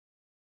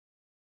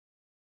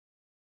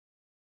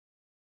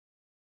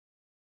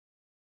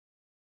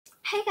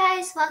Hey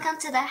guys, welcome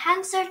to the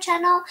Hamster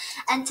channel,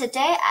 and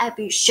today I'll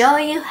be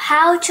showing you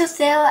how to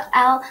fill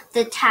out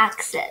the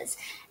taxes.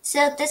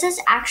 So this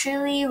is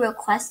actually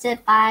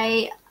requested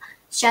by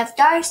Chef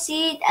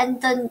Darcy,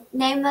 and the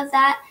name of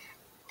that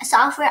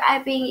software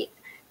I've been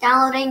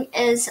downloading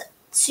is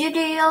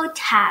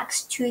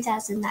StudioTax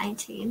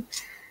 2019.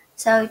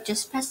 So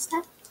just press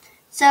that.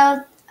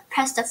 So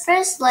press the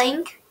first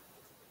link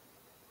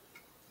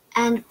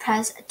and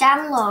press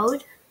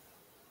download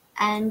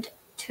and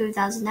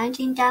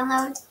 2019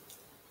 download.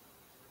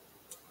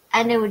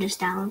 And it will just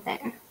download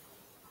there.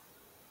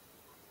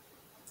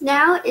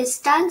 Now it's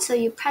done, so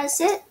you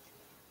press it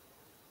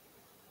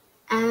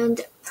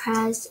and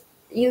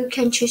you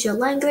can choose your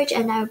language,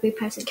 and I will be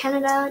pressing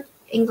Canada,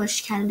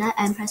 English Canada,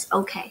 and press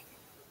OK.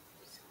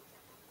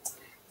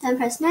 Then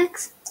press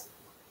next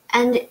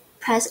and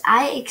press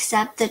I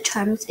accept the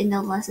terms in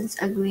the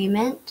license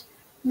agreement.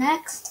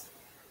 Next,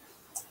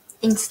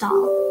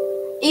 install.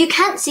 You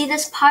can't see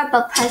this part,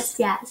 but press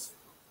yes.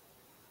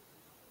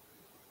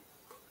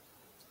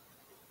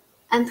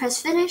 And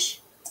press finish.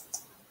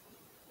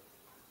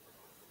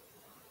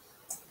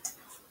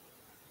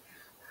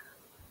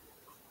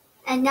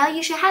 And now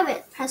you should have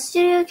it. Press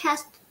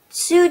StudioTax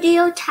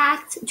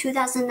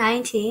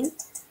 2019.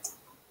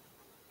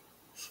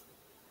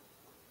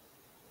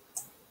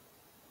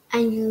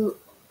 And you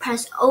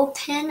press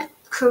open,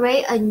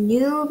 create a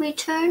new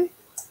return.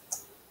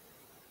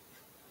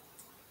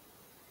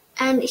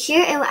 And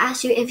here it will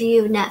ask you if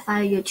you net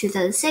file your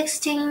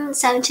 2016,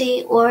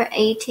 17, or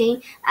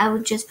 18. I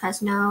would just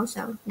press no,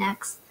 so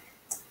next.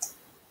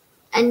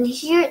 And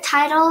here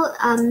title,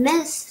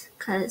 Miss,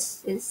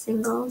 because it's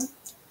single.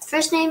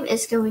 First name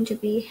is going to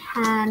be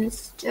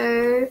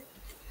Hamster,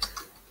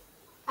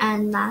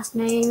 and last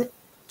name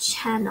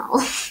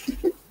Channel.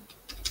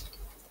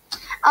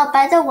 Oh,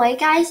 by the way,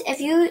 guys, if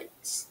you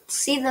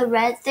see the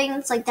red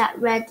things, like that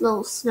red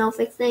little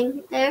snowflake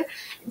thing there,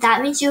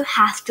 that means you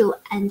have to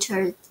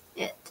enter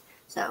it.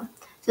 So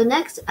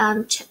next,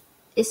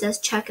 it says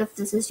check if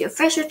this is your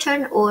first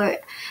return or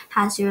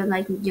has your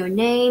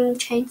name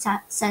changed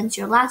since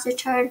your last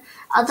return.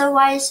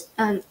 Otherwise,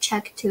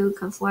 check to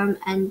confirm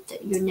and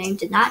your name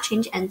did not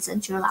change and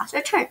since your last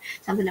return.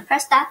 So I'm gonna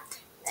press that,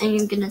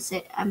 and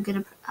I'm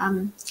gonna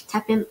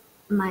type in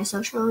my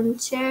social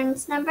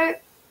insurance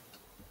number.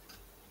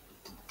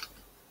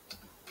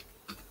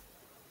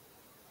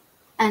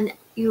 And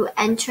you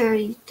enter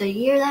the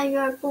year that you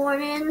are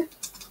born in,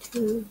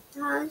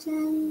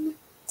 2000,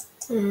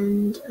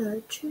 and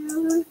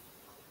June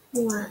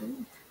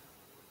 1.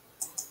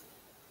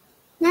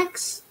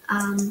 Next,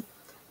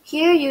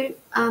 here you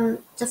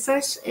the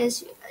first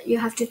is you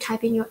have to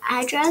type in your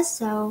address.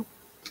 So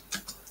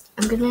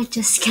I'm gonna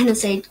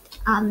say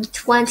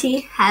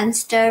 20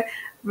 Hamster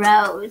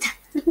Road.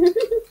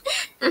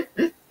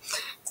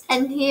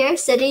 And here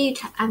city,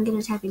 I'm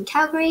gonna type in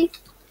Calgary.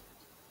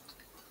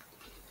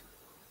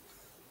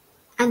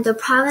 And the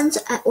province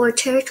or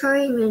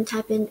territory, I'm going to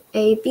type in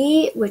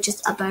AB, which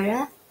is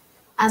Alberta,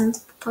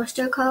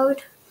 postal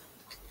code.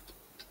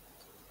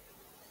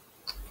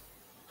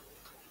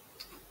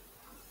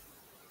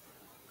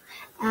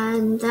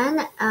 And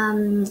then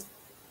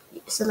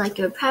select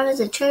your province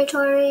and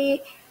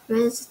territory,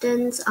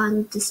 residence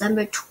on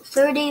December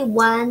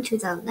 31,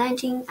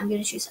 2019. I'm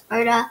going to choose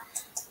Alberta.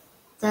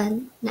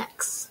 Then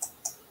next.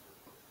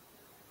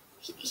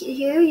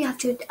 Here you have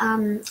to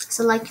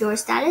select your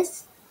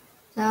status.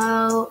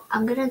 So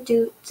I'm gonna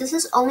do, this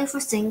is only for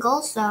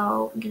single,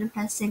 so I'm gonna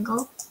press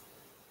single.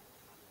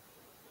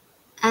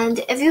 And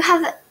if you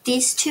have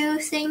these two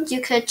things, you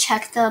could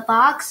check the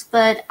box,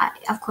 but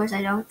of course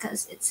I don't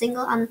because it's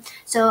single.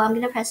 So I'm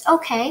gonna press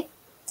OK.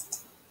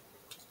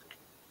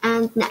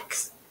 And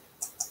next.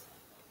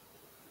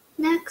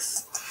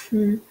 Next.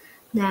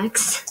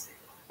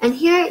 And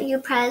here you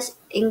press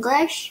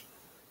English.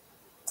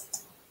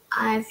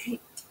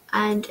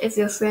 And if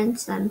you're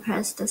friends, then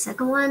press the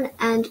second one.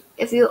 And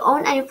if you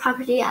own any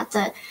property at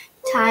the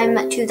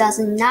time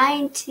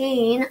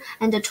 2019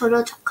 and the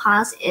total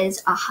cost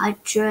is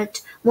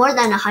more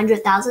than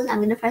 100,000,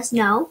 I'm gonna press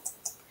no.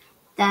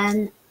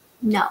 Then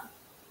no.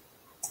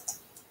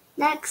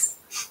 Next.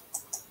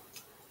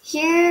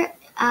 Here,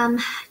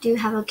 do you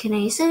have a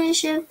Canadian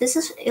citizenship? This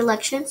is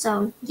election,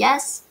 so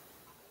yes.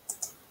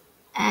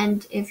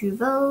 And if you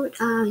vote,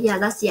 yeah,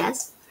 that's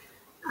yes.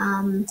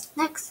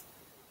 Next.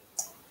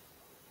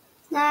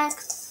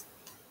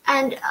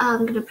 And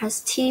I'm gonna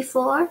press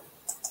T4.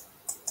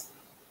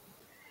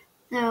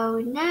 So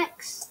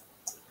next,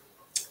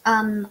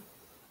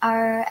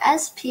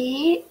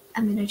 RRSP,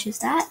 I'm gonna choose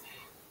that.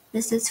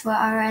 This is for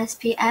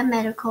RRSP and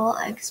medical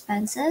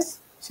expenses.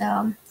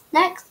 So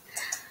next,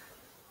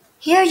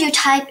 here you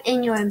type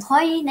in your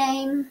employee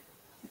name.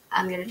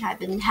 I'm gonna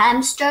type in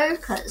Hamster,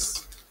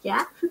 cause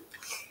yeah.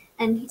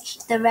 And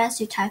the rest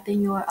you type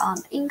in your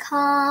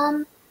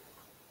income.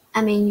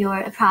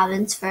 Your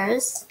province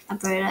first,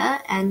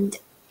 Alberta, and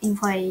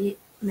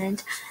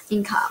employment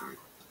income.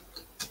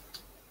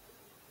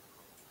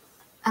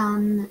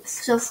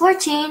 So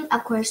 14,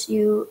 of course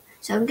so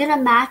I'm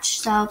gonna match,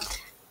 so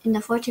in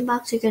the 14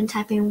 box, you can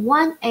type in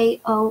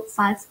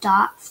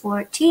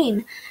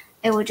 1805.14.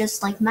 It will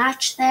just like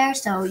match there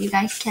so you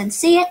guys can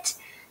see it.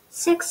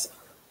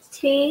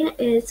 16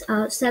 is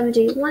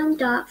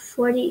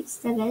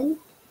 71.47,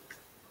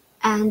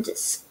 and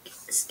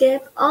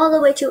skip all the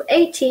way to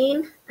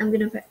 18. I'm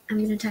gonna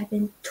type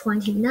in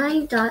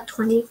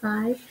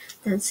 29.25,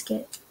 then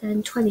skip,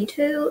 then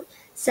 22,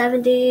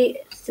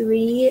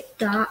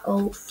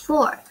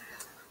 73.04,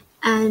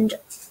 and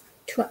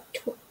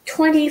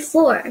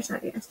 24.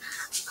 Sorry, guys.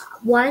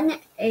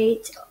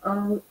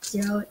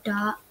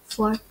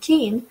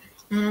 1800.14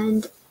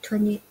 and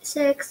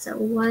 26,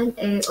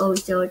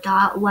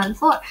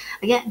 1800.14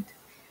 again.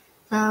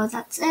 So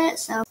that's it.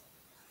 So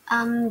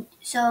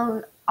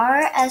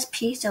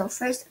RSP. So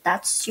first,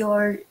 that's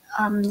your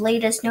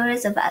latest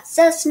notice of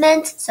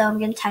assessment. So I'm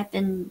gonna type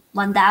in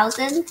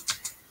 1000,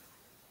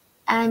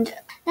 and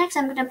next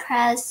I'm gonna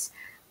press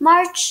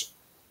March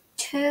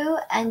 2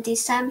 and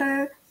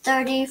December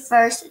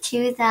 31st,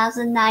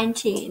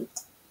 2019.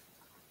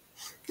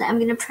 Then I'm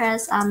gonna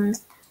press I'm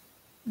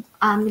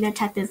gonna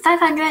type in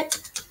 500.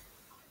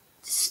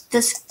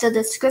 The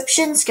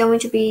description is going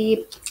to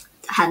be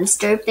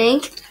hamster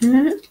bank.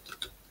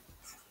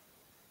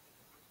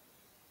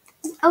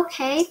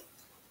 Okay,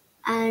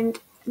 and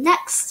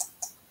next,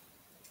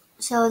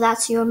 so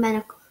that's your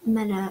medical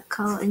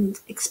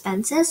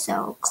expenses.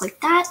 So click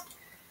that.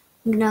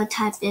 I'm gonna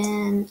type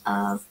in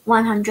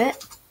 100.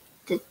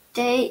 The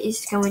date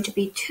is going to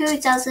be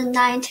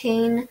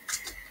 2019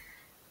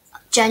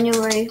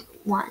 January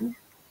 1.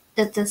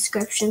 The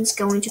description is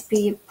going to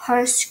be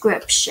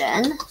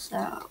prescription.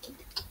 So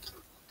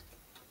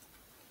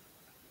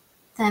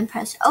then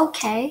press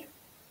OK.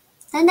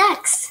 Then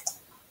next,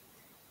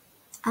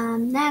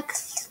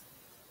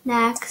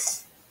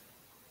 next,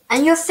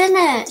 and you're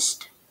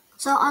finished.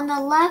 So on the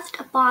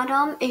left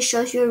bottom, it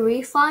shows you a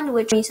refund,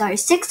 which means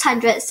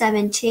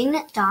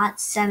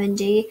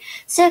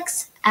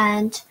 617.76,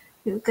 and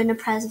you're gonna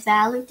press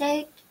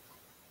validate.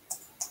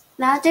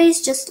 Validate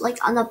is just like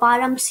on the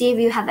bottom, see if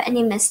you have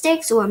any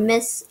mistakes or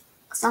miss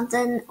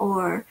something,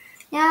 or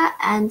yeah,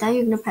 and then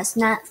you're gonna press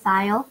net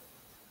file.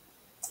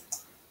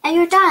 And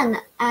you're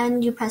done,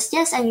 and you press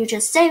yes, and you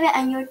just save it,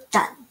 and you're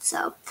done.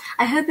 So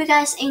I hope you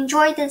guys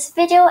enjoyed this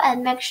video,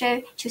 and make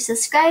sure to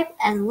subscribe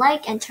and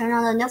like and turn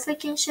on the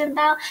notification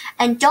bell,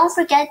 and don't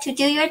forget to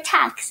do your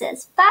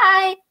taxes.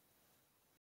 Bye!